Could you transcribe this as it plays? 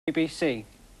BBC.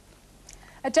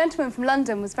 A gentleman from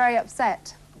London was very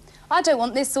upset. I don't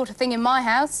want this sort of thing in my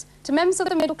house. To members of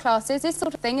the middle classes, this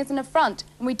sort of thing is an affront,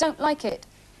 and we don't like it.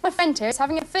 My friend here is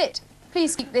having a fit.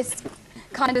 Please keep this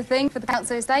kind of thing for the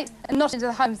council estate and not into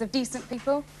the homes of decent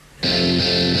people.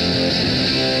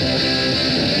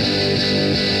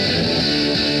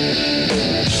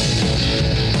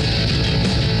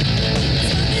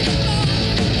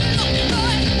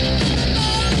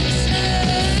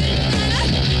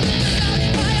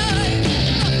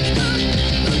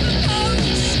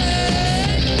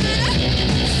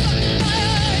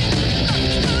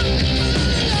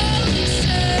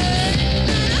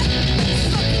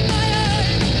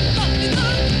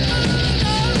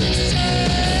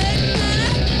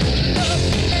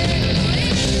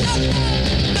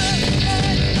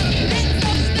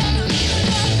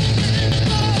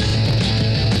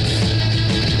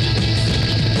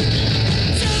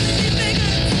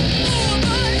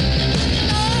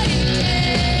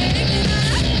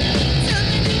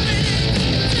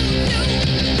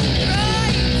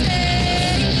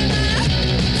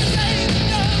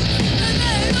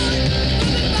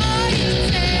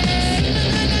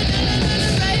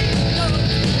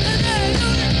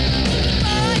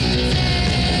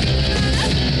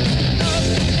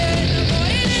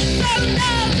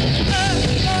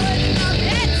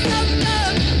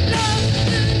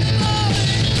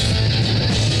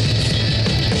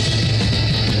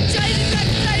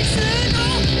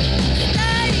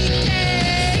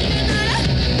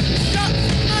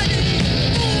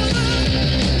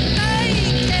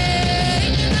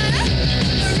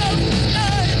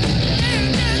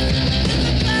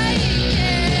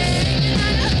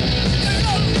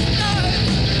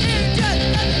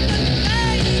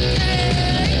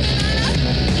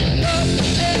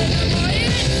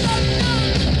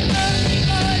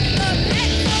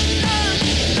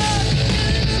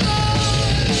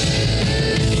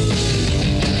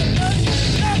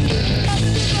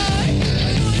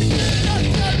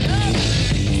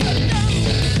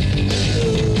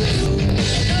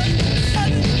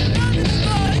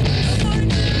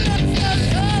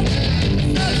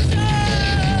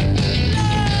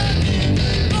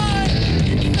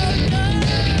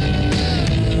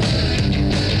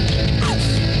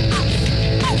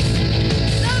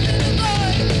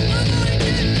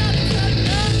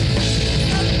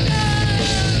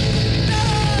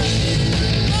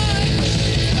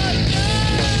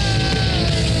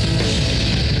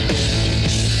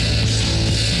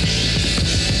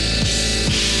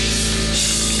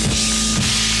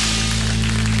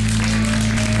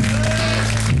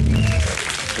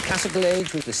 The classical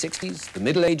age was the 60s, the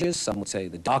Middle Ages, some would say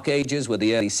the Dark Ages were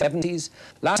the early 70s.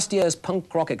 Last year's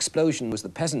punk rock explosion was the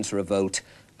Peasants' Revolt,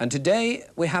 and today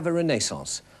we have a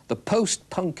renaissance. The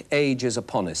post-punk age is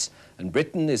upon us, and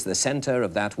Britain is the centre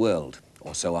of that world,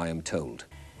 or so I am told.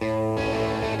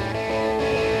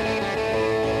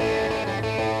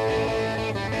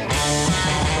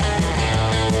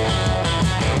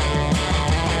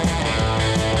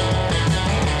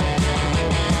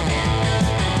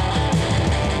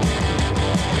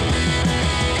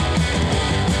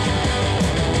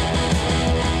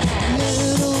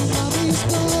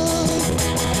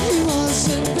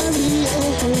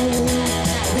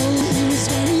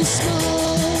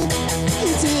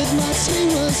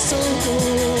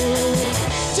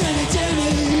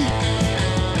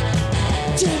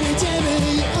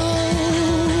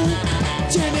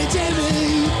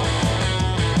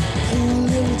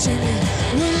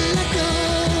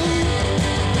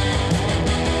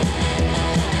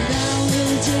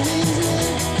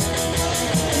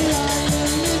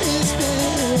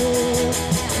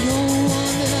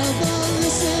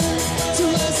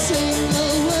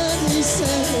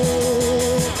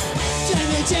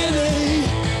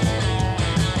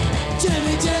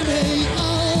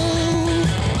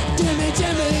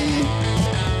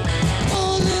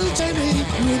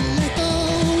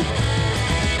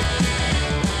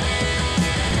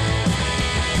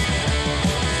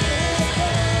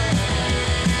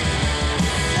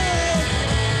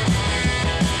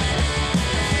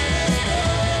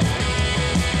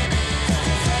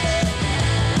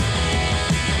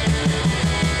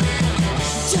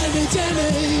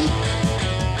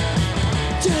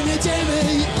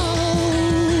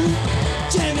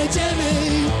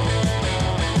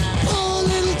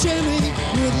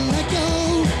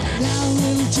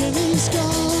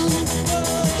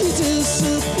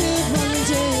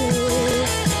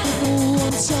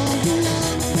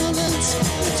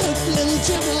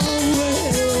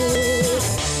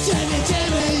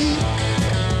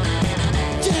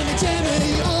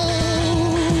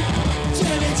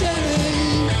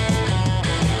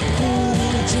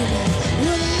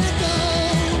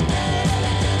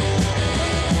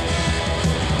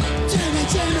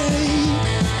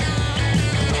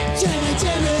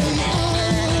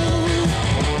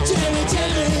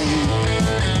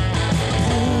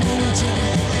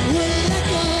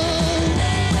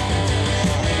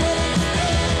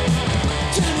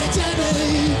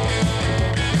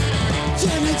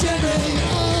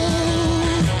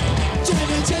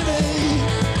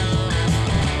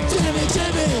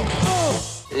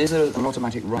 Is there an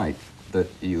automatic right that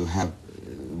you have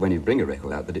when you bring a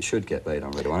record out that it should get played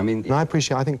on Radio 1? I mean... I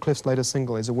think Cliff's latest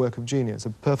single is a work of genius, a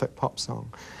perfect pop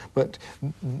song. But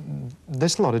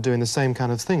this lot are doing the same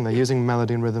kind of thing. They're using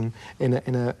melody and rhythm in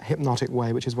a hypnotic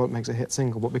way, which is what makes a hit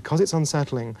single. But because it's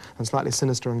unsettling and slightly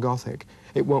sinister and gothic,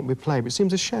 it won't be played, which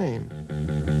seems a shame.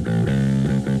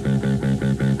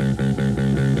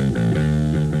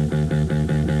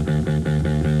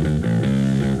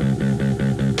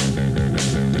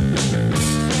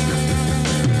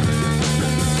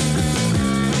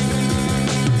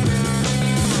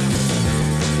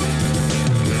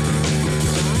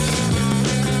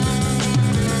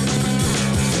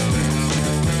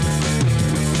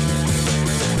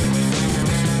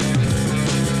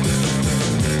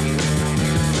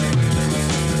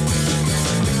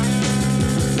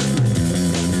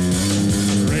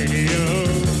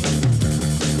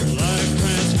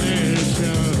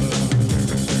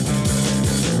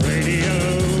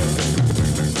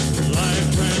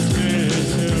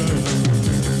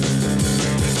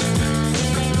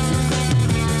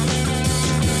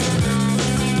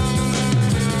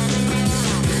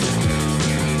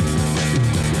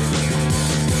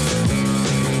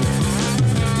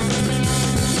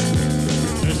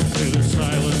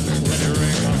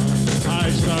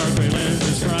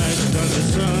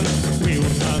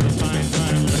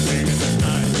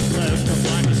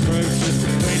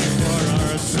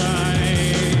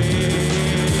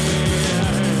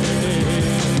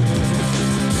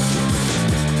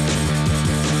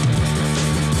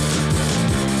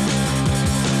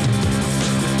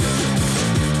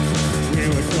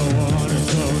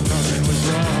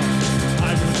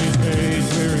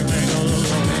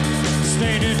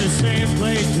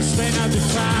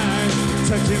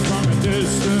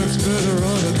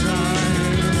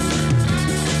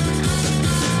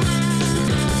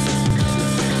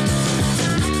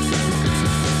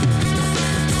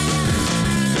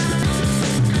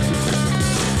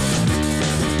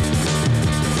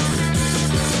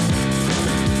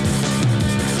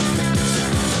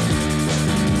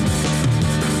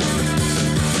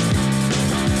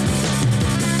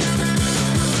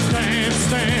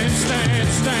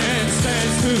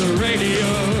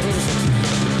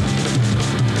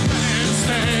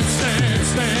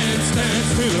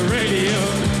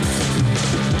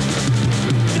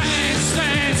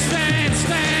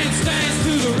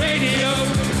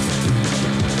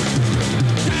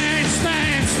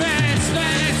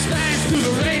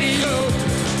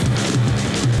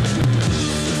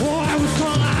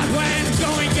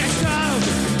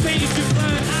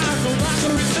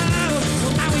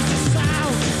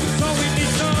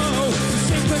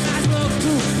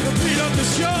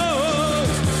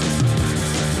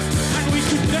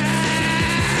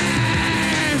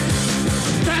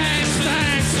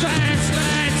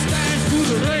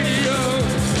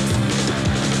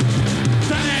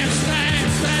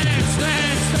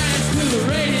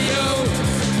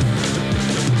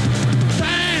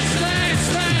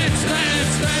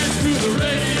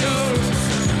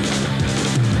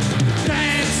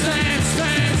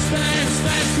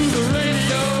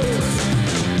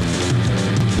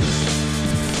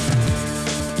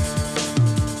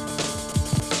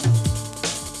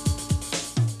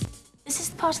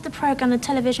 Of the programme the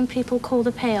television people call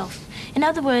the payoff. In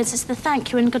other words, it's the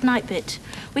thank you and good night bit.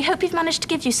 We hope we've managed to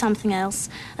give you something else,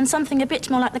 and something a bit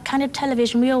more like the kind of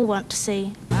television we all want to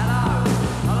see.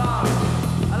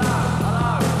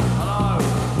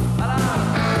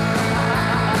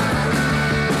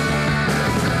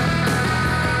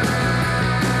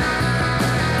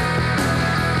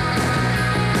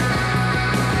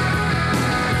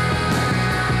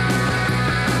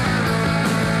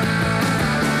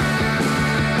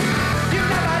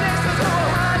 Debajo de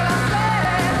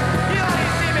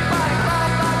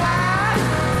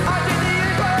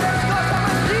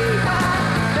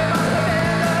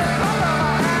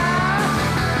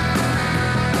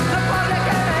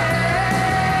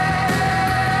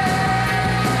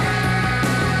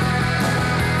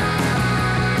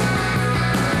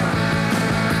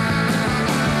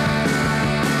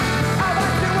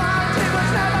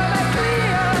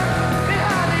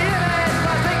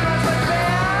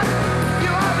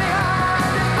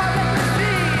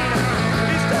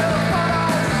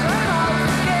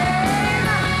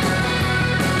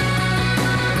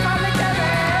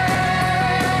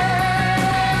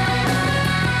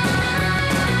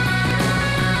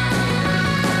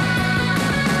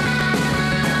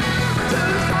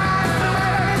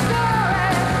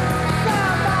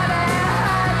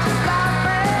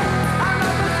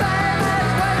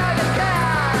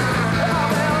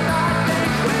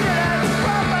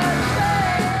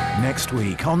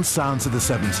on Sounds of the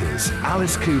 70s,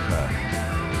 Alice Cooper,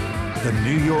 the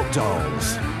New York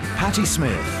Dolls, Patti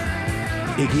Smith,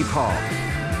 Iggy Pop,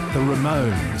 the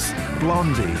Ramones,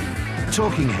 Blondie,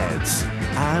 Talking Heads,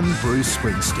 and Bruce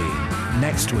Springsteen.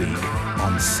 Next week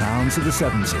on Sounds of the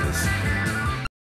 70s.